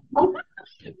mom.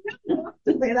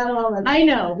 Say that all the time. I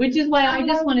know, which is why I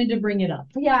just wanted to bring it up.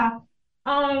 Yeah.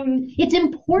 It's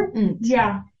important.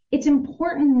 Yeah. It's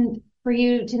important for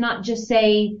you to not just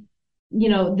say,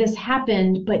 this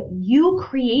happened, but you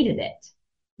created it.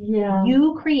 Yeah.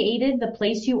 You created the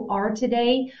place you are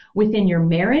today within your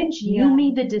marriage. Yeah. You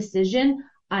made the decision.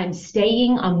 I'm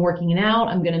staying. I'm working it out.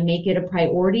 I'm going to make it a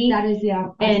priority. That is, yeah.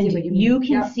 And you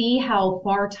can see how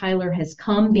far Tyler has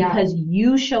come because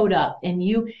you showed up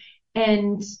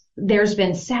and there's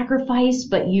been sacrifice,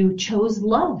 but you chose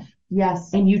love.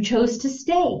 Yes. And you chose to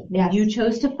stay. Yes. And you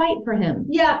chose to fight for him.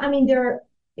 Yeah. I mean, there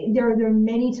are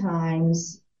many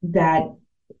times that,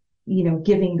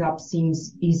 giving up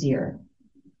seems easier.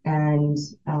 And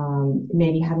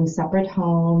maybe having separate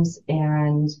homes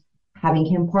and having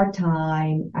him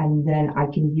part-time, and then I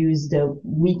can use the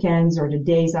weekends or the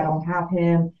days I don't have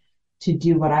him to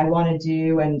do what I want to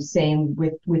do. And same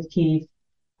with Keith.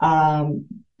 And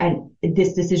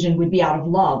this decision would be out of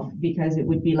love because it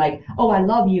would be like, oh, I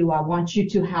love you. I want you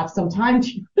to have some time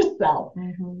to yourself.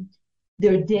 Mm-hmm.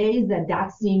 There are days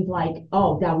that seemed like,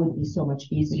 oh, that would be so much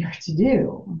easier to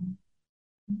do. Mm-hmm.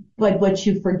 But what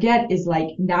you forget is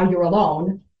like, now you're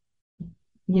alone,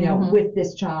 with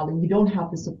this child, and you don't have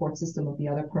the support system of the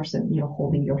other person,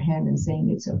 holding your hand and saying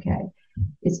it's okay.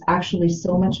 It's actually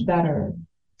so much better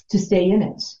to stay in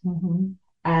it. Mm-hmm.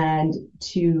 And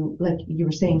to, like you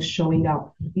were saying, showing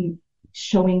up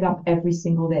every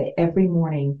single day, every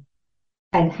morning,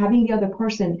 and having the other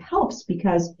person helps,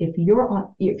 because if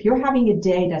you're having a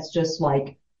day that's just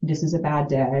like, this is a bad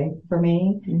day for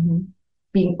me,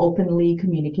 being openly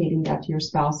communicating that to your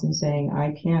spouse and saying,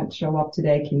 I can't show up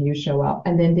today. Can you show up?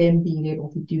 And then them being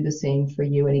able to do the same for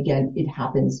you. And again, it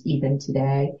happens even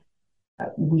today.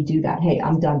 we do that. Hey,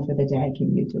 I'm done for the day.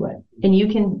 Can you do it? And you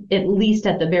can at least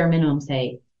at the bare minimum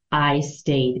say, I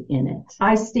stayed in it.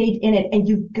 I stayed in it, and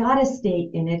you've got to stay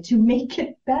in it to make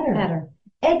it better.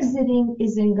 Exiting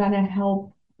isn't going to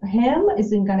help him,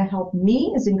 isn't going to help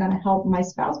me, isn't going to help my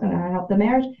spouse, going to help the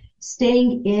marriage.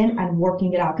 Staying in and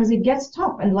working it out, because it gets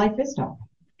tough and life is tough.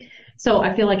 So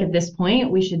I feel like at this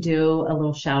point, we should do a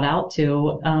little shout out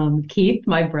to Keith,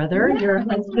 my brother, your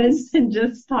husband, and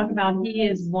just talk about he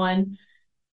is one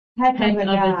heck of a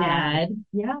dad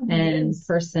and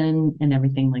person and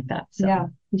everything like that. So. Yeah.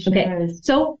 Sure is.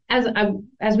 So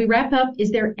as we wrap up,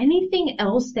 is there anything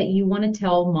else that you want to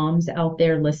tell moms out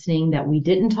there listening that we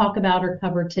didn't talk about or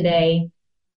cover today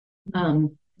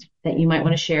that you might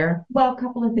want to share? Well, a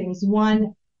couple of things.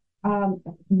 One,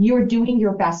 you're doing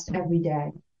your best every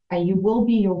day, and you will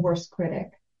be your worst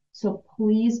critic. So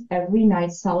please, every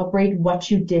night, celebrate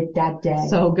what you did that day.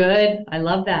 So good. I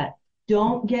love that.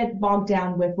 Don't get bogged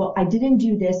down with, well, I didn't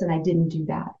do this and I didn't do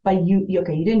that. But you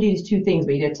didn't do these 2 things,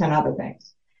 but you did 10 other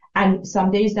things. And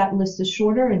some days that list is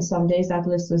shorter and some days that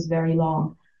list is very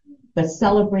long. But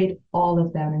celebrate all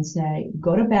of them and say,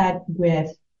 go to bed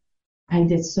with, I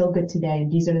did so good today.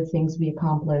 These are the things we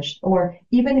accomplished. Or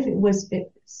even if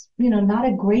it's not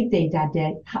a great day that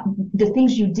day, the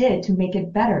things you did to make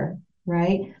it better,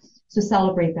 right? So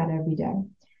celebrate that every day.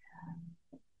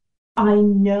 I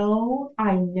know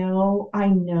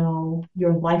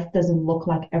your life doesn't look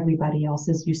like everybody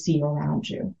else's you see around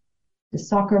you. The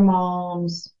soccer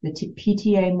moms, the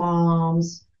PTA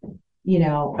moms,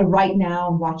 right now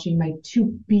I'm watching my 2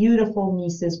 beautiful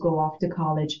nieces go off to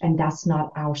college, and that's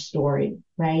not our story,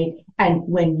 right? And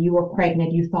when you were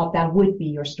pregnant, you thought that would be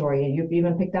your story, and you've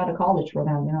even picked out a college for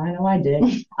them. I know I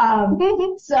did.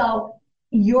 So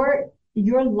your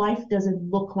life doesn't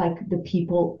look like the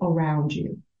people around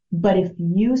you. But if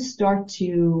you start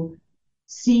to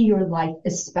see your life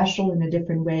as special in a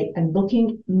different way and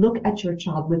look at your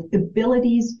child with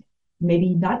abilities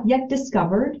maybe not yet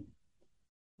discovered,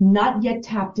 not yet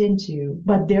tapped into,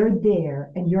 but they're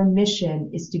there, and your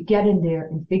mission is to get in there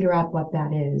and figure out what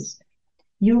that is,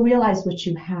 you realize what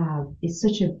you have is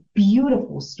such a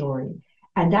beautiful story.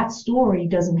 And that story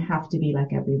doesn't have to be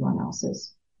like everyone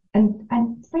else's. And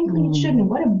frankly, it shouldn't.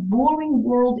 What a boring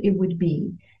world it would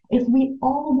be if we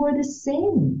all were the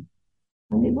same.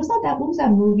 I mean, what was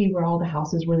that movie where all the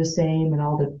houses were the same and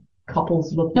all the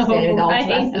couples looked the same and all dressed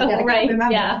the same? I can't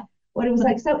remember what it was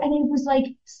like. So, and it was like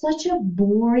such a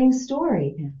boring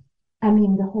story. Yeah. I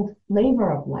mean, the whole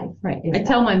flavor of life. Right. I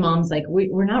tell my moms, like,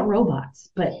 we're not robots,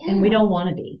 and we don't want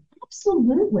to be.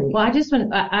 Absolutely. Well, I just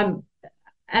want,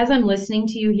 as I'm listening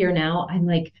to you here now, I'm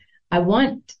like,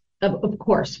 of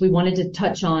course, we wanted to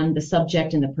touch on the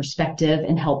subject and the perspective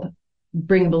and help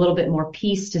bring a little bit more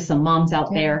peace to some moms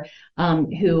out there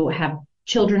who have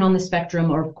children on the spectrum,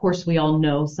 or of course we all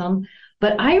know some.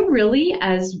 But I really,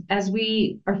 as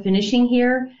we are finishing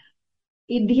here,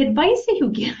 the advice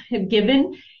that you have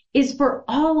given is for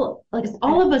all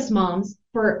of us moms,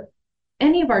 for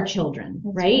any of our children,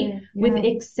 right? Yeah. With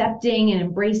accepting and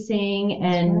embracing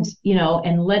and,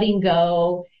 and letting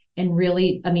go. And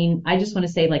really, I mean, I just want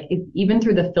to say, like, even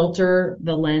through the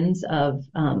lens of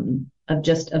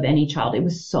any child, it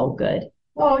was so good.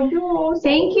 Oh,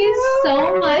 thank you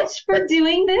so much for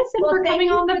doing this and for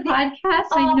coming on the podcast.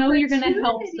 I know you're going to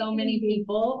help so many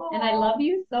people, and I love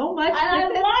you so much. I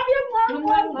love you.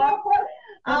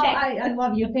 Okay. I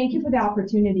love you. Thank you for the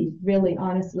opportunity, really,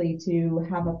 honestly, to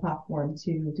have a platform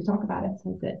to talk about it.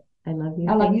 So good. I love you.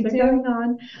 I love you too. Coming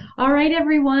on. All right,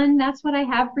 everyone. That's what I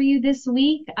have for you this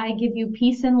week. I give you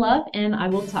peace and love, and I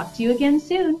will talk to you again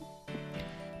soon.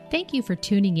 Thank you for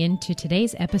tuning in to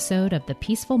today's episode of the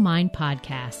Peaceful Mind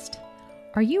Podcast.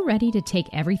 Are you ready to take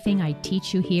everything I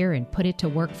teach you here and put it to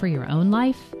work for your own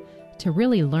life? To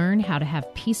really learn how to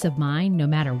have peace of mind no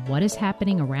matter what is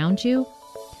happening around you?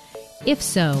 If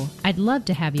so, I'd love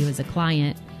to have you as a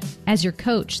client. As your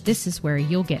coach, this is where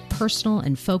you'll get personal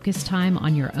and focused time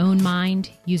on your own mind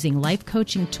using life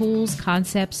coaching tools,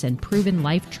 concepts, and proven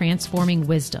life-transforming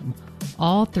wisdom,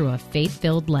 all through a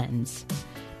faith-filled lens.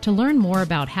 To learn more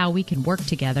about how we can work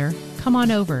together, come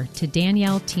on over to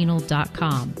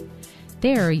danielleteenel.com.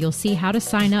 There, you'll see how to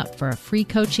sign up for a free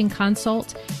coaching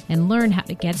consult and learn how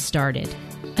to get started.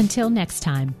 Until next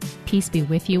time, peace be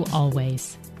with you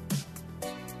always.